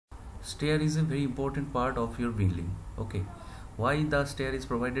stair is a very important part of your building. Okay, why the stair is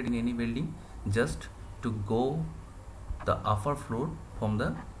provided in any building? Just to go the upper floor from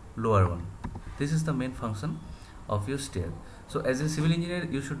the lower one. This is the main function of your stair. So as a civil engineer,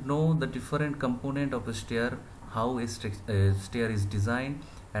 you should know the different component of a stair, how a stair is designed,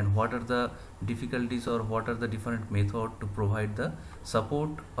 and what are the difficulties or what are the different methods to provide the support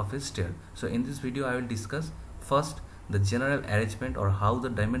of a stair. So in this video I will discuss first the general arrangement or how the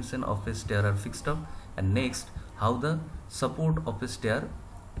dimension of a stair are fixed up, and next how the support of a stair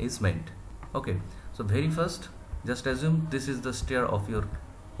is made. Okay, so very first, just assume this is the stair of your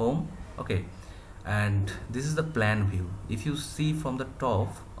home. Okay, and this is the plan view. If you see from the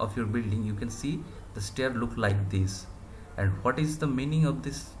top of your building, you can see the stair look like this. And what is the meaning of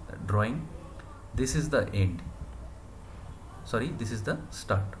this drawing? This is the end, sorry, this is the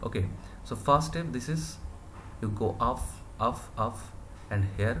start. Okay, so first step, this is you go up, and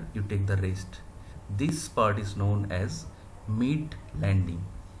here you take the rest. This part is known as mid landing.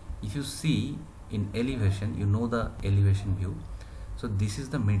 If you see in elevation, you know the elevation view. So this is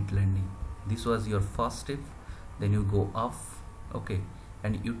the mid landing. This was your first step, then you go up, okay,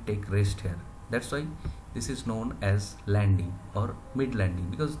 and you take rest here. That's why this is known as landing or mid landing,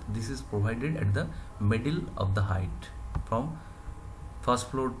 because this is provided at the middle of the height from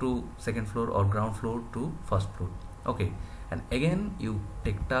first floor to second floor or ground floor to first floor. Okay, and again you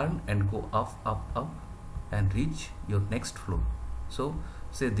take turn and go up and reach your next floor. So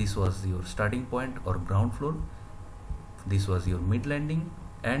say this was your starting point or ground floor, this was your mid landing,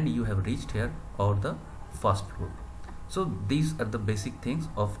 and you have reached here or the first floor. So these are the basic things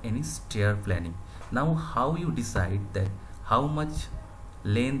of any stair planning. Now how you decide that how much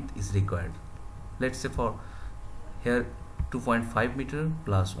length is required? Let's say for here 2.5 meter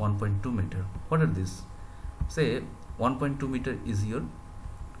plus 1.2 meter. What are these? Say 1.2 meter is your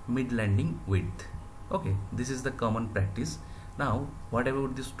mid landing width. Okay, this is the common practice. Now what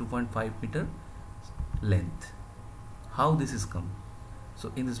about this 2.5 meter length? How this is come?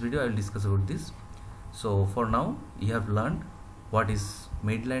 So in this video I will discuss about this. So for now you have learned what is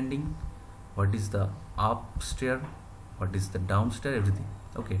mid landing, what is the up stair, what is the down stair, everything.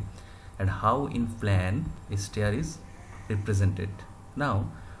 Okay, and how in plan a stair is represented. Now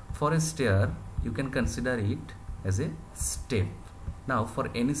for a stair you can consider it as a step. Now for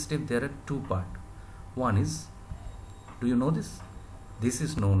any step there are two parts. One is, do you know this? This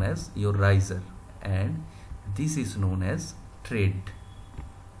is known as your riser and this is known as tread.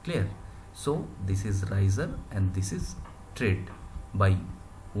 Clear? So this is riser and this is tread. By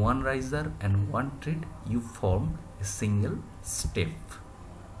one riser and one tread you form a single step.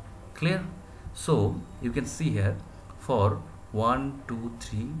 Clear? So you can see here for 1 2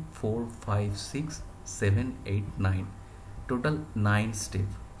 3 4 5 6 7 8 9, total 9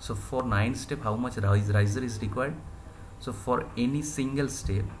 steps. So for 9 steps how much riser is required? So for any single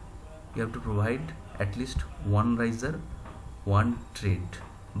step you have to provide at least one riser, one tread.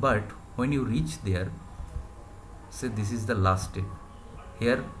 But when you reach there, say this is the last step,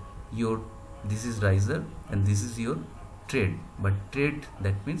 here this is riser and this is your tread, but tread,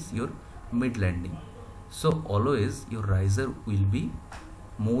 that means your mid landing. So always your riser will be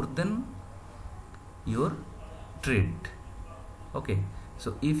more than your tread. Okay,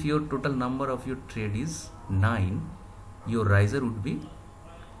 so if your total number of your tread is 9, your riser would be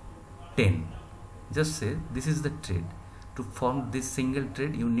 10. Just say this is the tread. To form this single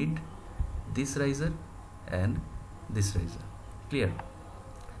tread you need this riser and this riser. Clear?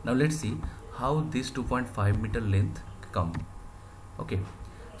 Now let's see how this 2.5 meter length come. Okay,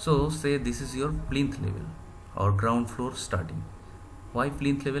 so say this is your plinth level or ground floor starting. Why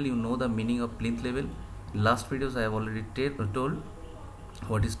plinth level? You know the meaning of plinth level. Last videos I have already told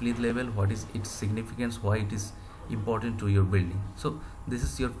what is plinth level, what is its significance, why it is important to your building. So this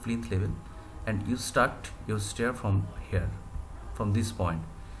is your plinth level and you start your stair from here, from this point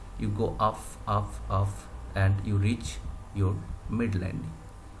you go up and you reach your mid landing.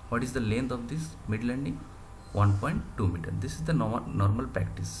 What is the length of this mid landing? 1.2 meter. This is the normal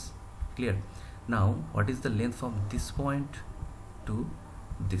practice. Clear? Now what is the length from this point to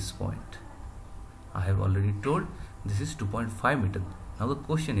this point? I have already told this is 2.5 meter. Now the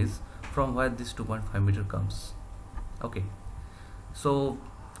question is from where this 2.5 meter comes. Okay, so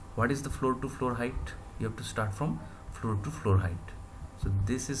what is the floor to floor height? You have to start from floor to floor height. So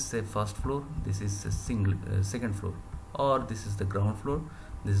this is say first floor, this is a second floor, or this is the ground floor,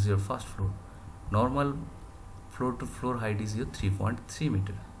 this is your first floor. Normal floor to floor height is your 3.3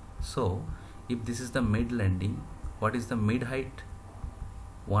 meter. So if this is the mid landing, what is the mid height?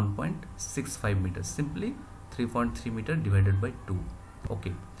 1.65 meters. Simply 3.3 meter divided by 2.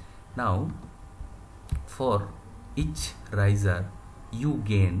 Okay, Now for each riser you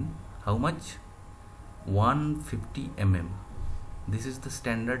gain how much? 150 mm. This is the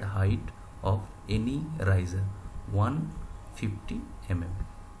standard height of any riser, 150 mm.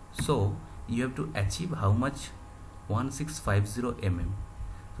 So you have to achieve how much? 1650 mm.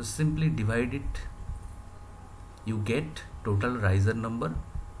 So simply divide it, you get total riser number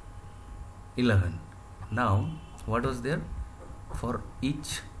 11. Now what was there? For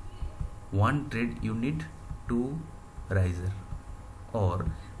each one thread you need 2 riser, or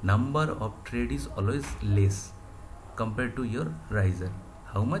number of thread is always less compared to your riser.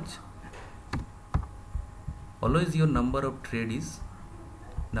 How much? Always your number of thread is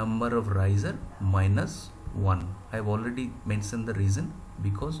number of riser minus 1. I have already mentioned the reason,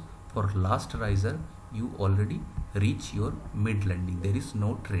 because for last riser you already reach your mid landing, there is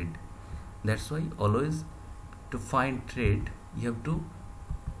no thread. That's why always to find thread you have to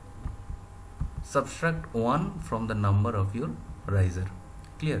subtract 1 from the number of your riser.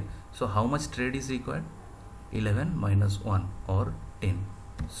 Clear? So how much thread is required? 11 minus 1, or 10.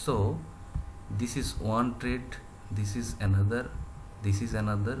 So this is one thread, this is another, this is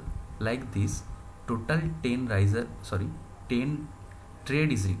another, like this. Total 10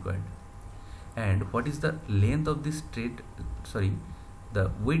 thread is required. And what is the length of this thread?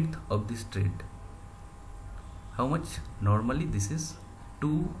 The width of this thread. How much? Normally this is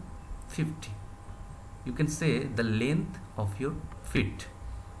 250. You can say the length of your feet.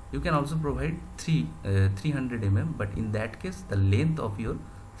 You can also provide 300 mm, but in that case the length of your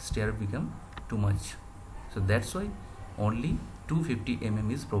stair become too much. So that's why only 250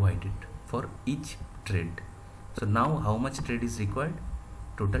 mm is provided for each thread. So now how much thread is required?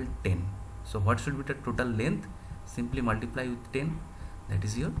 Total 10. So what should be the total length? Simply multiply with 10. That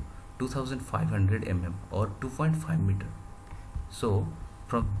is your 2500 mm, or 2.5 meter. So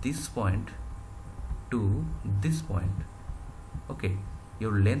from this point to this point, okay,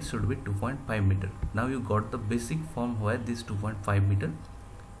 your length should be 2.5 meter. Now you got the basic form where this 2.5 meter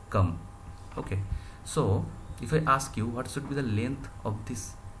come. Okay, so if I ask you what should be the length of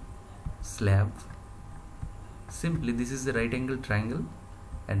this slab, simply this is the right angle triangle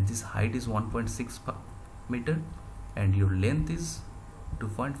and this height is 1.6 meter and your length is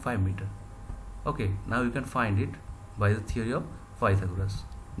 2.5 meter. Okay, now you can find it by the theory of Pythagoras.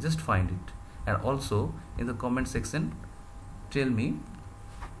 Just find it, and also in the comment section tell me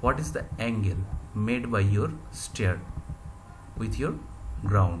what is the angle made by your stair with your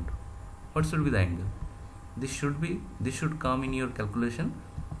ground. What should be the angle? This should come in your calculation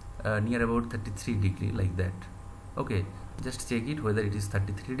near about 33 degree, like that. Okay, just check it whether it is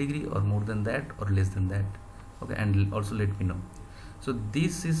 33 degree or more than that or less than that. Okay, and also let me know. So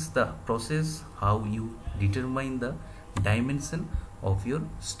this is the process how you determine the dimension of your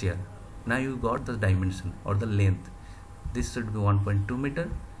stair. Now you got the dimension or the length. This should be 1.2 meter,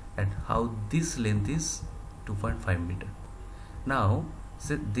 and how this length is 2.5 meter. Now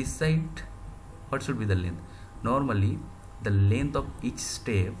so this side, what should be the length? Normally the length of each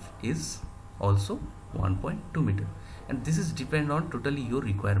step is also 1.2 meter, and this is depend on totally your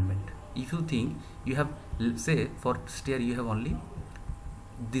requirement. If you think you have, say for stair you have only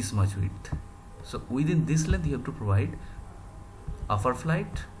this much width, so within this length you have to provide upper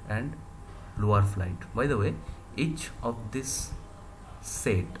flight and lower flight. By the way, each of this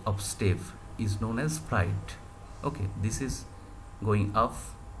set of step is known as flight. Okay, this is going up,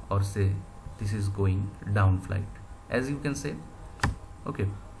 or say this is going down flight, as you can say. Okay,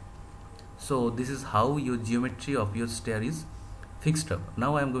 so this is how your geometry of your stair is fixed up.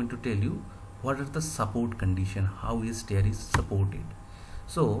 Now I am going to tell you what are the support condition, how your stair is supported.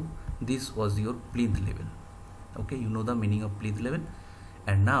 So this was your plinth level. Okay, you know the meaning of plinth level,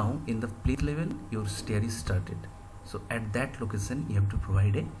 and now in the plinth level your stair is started. So at that location you have to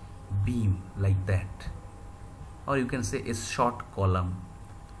provide a beam like that, or you can say a short column,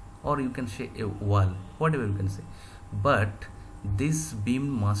 or you can say a wall, whatever you can say, but this beam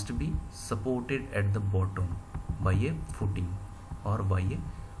must be supported at the bottom by a footing or by a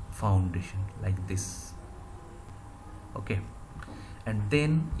foundation like this. Okay, and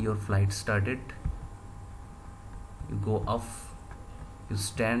then your flight started. You go off, you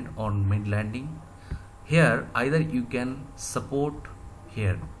stand on mid landing. Here either you can support,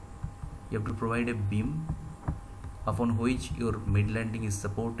 here you have to provide a beam upon which your mid landing is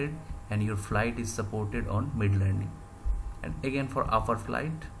supported and your flight is supported on mid landing. And again for upper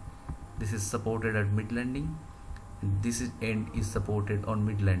flight, this is supported at mid landing, and this end is supported on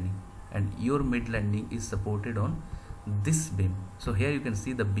mid landing, and your mid landing is supported on this beam. So here you can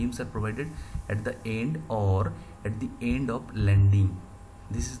see the beams are provided at the end or at the end of landing.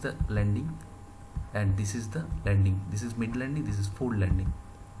 this is the landing, and this is the landing. This is mid landing, this is full landing.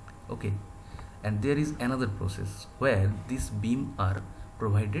 Okay, and there is another process where these beam are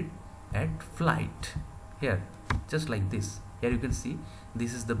provided at flight. Here, just like this. Here you can see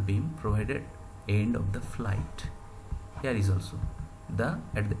this is the beam provided end of the flight. Here is also the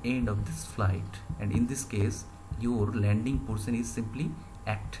at the end of this flight, and in this case your landing portion is simply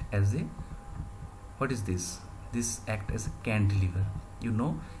act as a, what is this? This act as a cantilever. You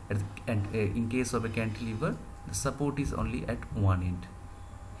know, in case of a cantilever, the support is only at one end.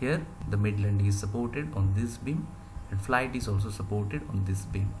 Here the mid landing is supported on this beam, and flight is also supported on this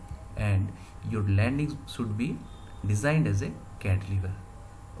beam, and your landing should be designed as a cantilever.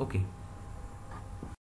 Okay,